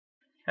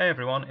Hey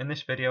everyone, in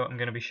this video I'm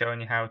going to be showing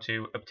you how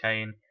to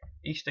obtain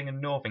easting and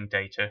northing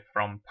data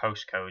from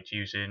postcodes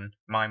using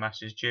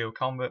Mimas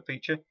Geoconvert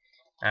feature.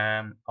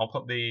 I'll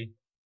put the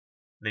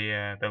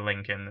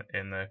link in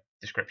the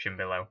description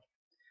below.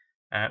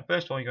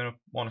 First of all, you're going to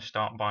want to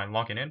start by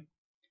logging in.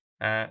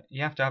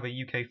 You have to have a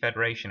UK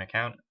Federation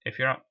account. If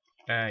you're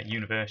at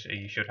university,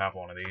 you should have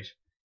one of these.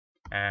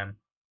 So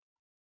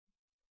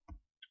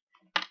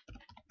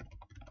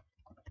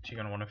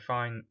you're going to want to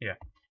find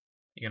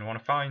You're going to want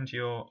to find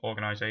your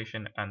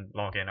organisation and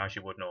log in as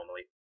you would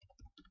normally.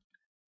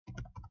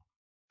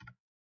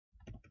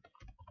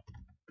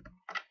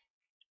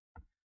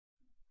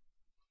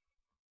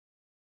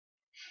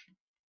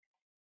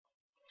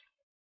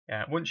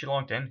 Once you're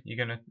logged in, you're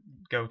going to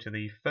go to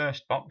the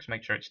first box,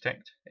 make sure it's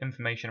ticked,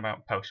 information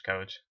about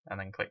postcodes, and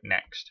then click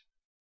next.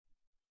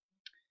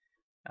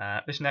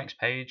 This next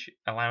page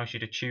allows you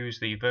to choose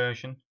the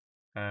version,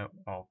 the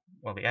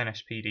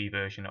NSPD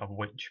version of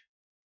which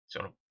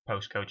sort of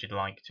postcode you'd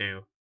like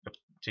to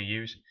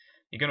use.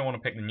 You're going to want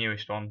to pick the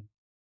newest one,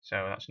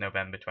 so that's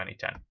November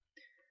 2010, and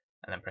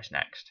then press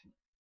next.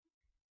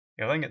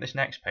 You'll then get this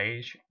next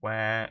page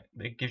where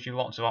it gives you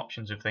lots of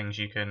options of things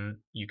you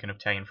can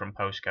obtain from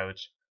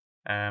postcodes.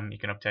 You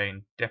can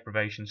obtain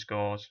deprivation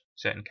scores,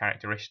 certain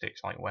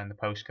characteristics like when the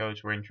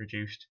postcodes were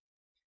introduced,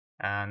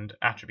 and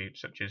attributes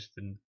such as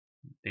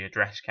the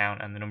address count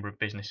and the number of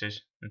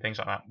businesses and things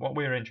like that. What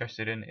we're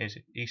interested in is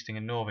easting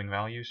and northing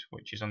values,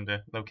 which is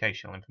under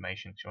locational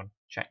information. So you want to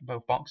check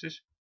both boxes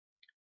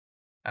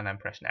and then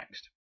press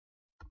next.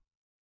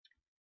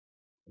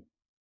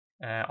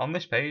 On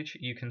this page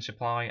you can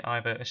supply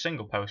either a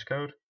single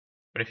postcode,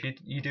 but if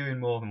you're doing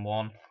more than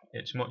one,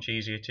 it's much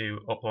easier to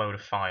upload a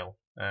file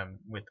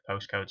with the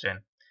postcodes in.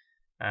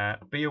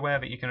 Be aware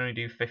that you can only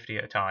do 50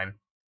 at a time,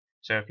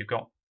 so if you've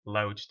got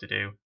loads to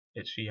do,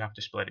 you have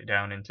to split it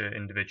down into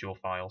individual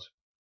files.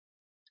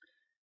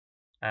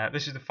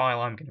 This is the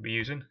file I'm going to be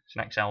using. It's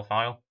an Excel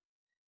file,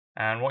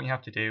 and what you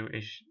have to do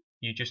is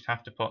you just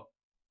have to put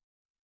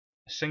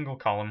a single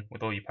column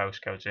with all your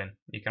postcodes in.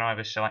 You can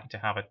either select to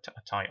have a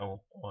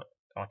title, or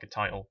like a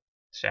title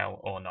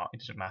cell, or not, it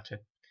doesn't matter.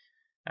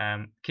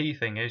 Key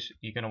thing is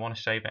you're going to want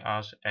to save it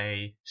as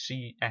a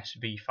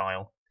CSV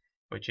file,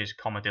 which is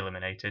comma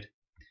delimited.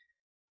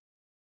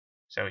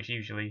 So it's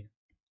usually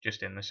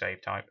just in the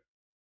save type.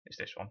 It's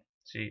this one,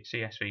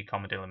 CSV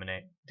comma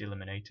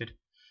delimited.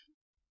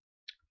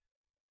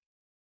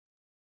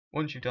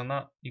 Once you've done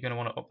that, you're going to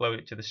want to upload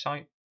it to the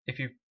site. If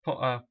you put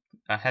a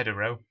header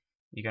row,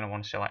 you're going to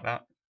want to select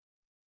that,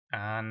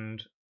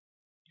 and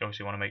you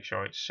obviously want to make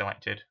sure it's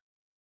selected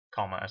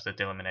comma as the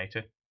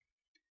delimiter.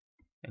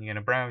 And you're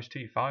going to browse to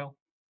your file,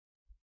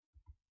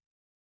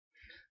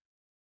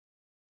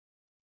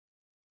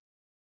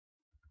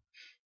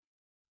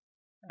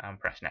 and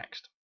press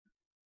next.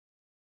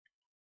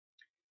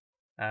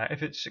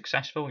 If it's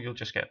successful, you'll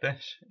just get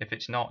this. If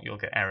it's not, you'll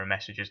get error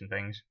messages and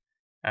things.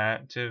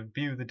 To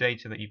view the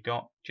data that you've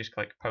got, just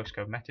click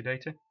postcode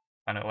metadata,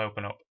 and it'll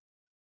open up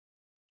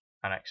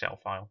an Excel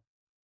file.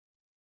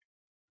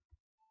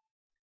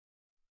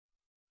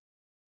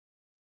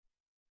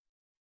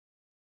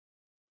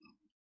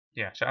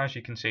 So as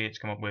you can see, it's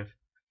come up with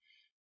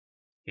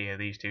here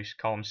these two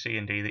columns C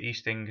and D, the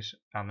eastings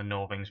and the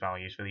northings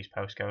values for these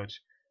postcodes.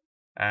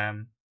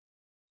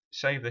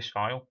 Save this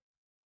file,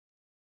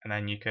 and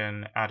then you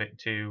can add it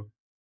to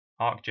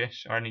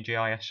ArcGIS or any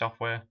GIS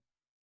software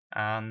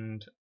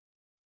and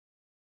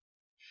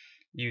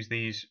use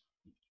these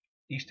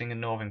easting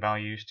and northing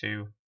values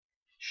to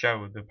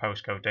show the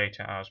postcode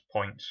data as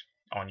points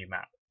on your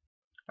map.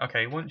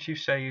 Okay, once you've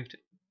saved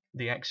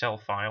the Excel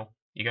file,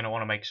 you're going to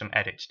want to make some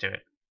edits to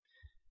it.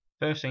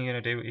 First thing you're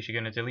going to do is you're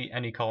going to delete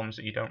any columns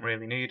that you don't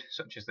really need,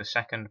 such as the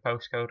second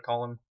postcode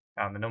column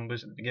and the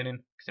numbers at the beginning,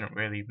 because they don't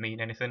really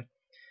mean anything.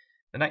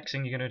 The next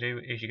thing you're going to do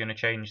is you're going to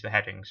change the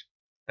headings.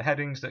 The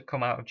headings that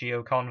come out of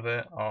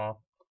GeoConvert are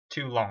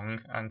too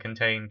long and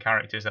contain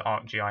characters that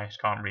ArcGIS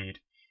can't read.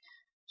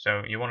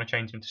 So you want to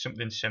change them to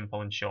something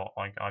simple and short,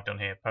 like I've done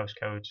here: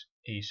 postcodes,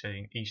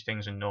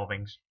 eastings and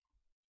northings.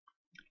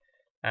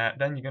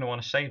 Then you're going to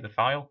want to save the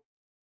file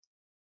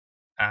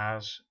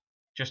as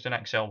just an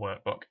Excel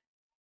workbook.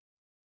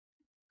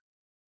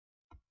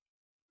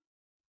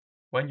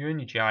 When you're in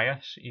your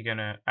GIS, you're going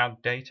to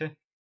add data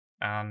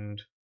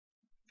and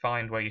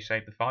find where you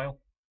saved the file,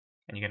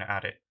 and you're going to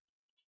add it.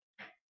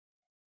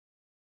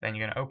 Then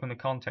you're going to open the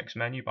context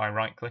menu by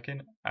right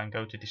clicking and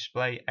go to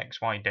display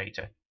XY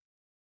data.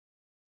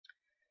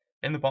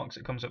 In the box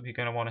that comes up, you're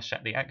going to want to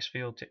set the X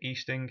field to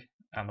easting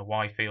and the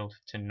Y field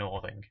to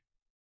northing,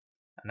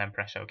 and then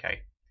press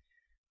OK.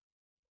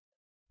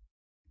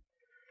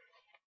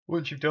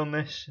 Once you've done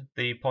this,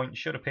 the points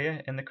should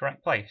appear in the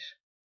correct place.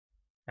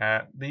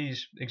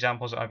 These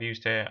examples that I've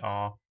used here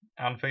are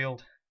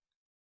Anfield,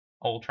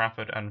 Old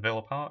Trafford and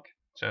Villa Park,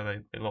 so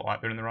they look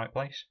like they're in the right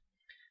place.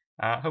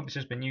 I hope this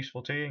has been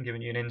useful to you and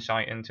given you an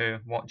insight into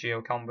what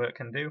GeoConvert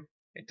can do.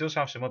 It does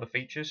have some other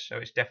features, so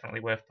it's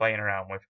definitely worth playing around with.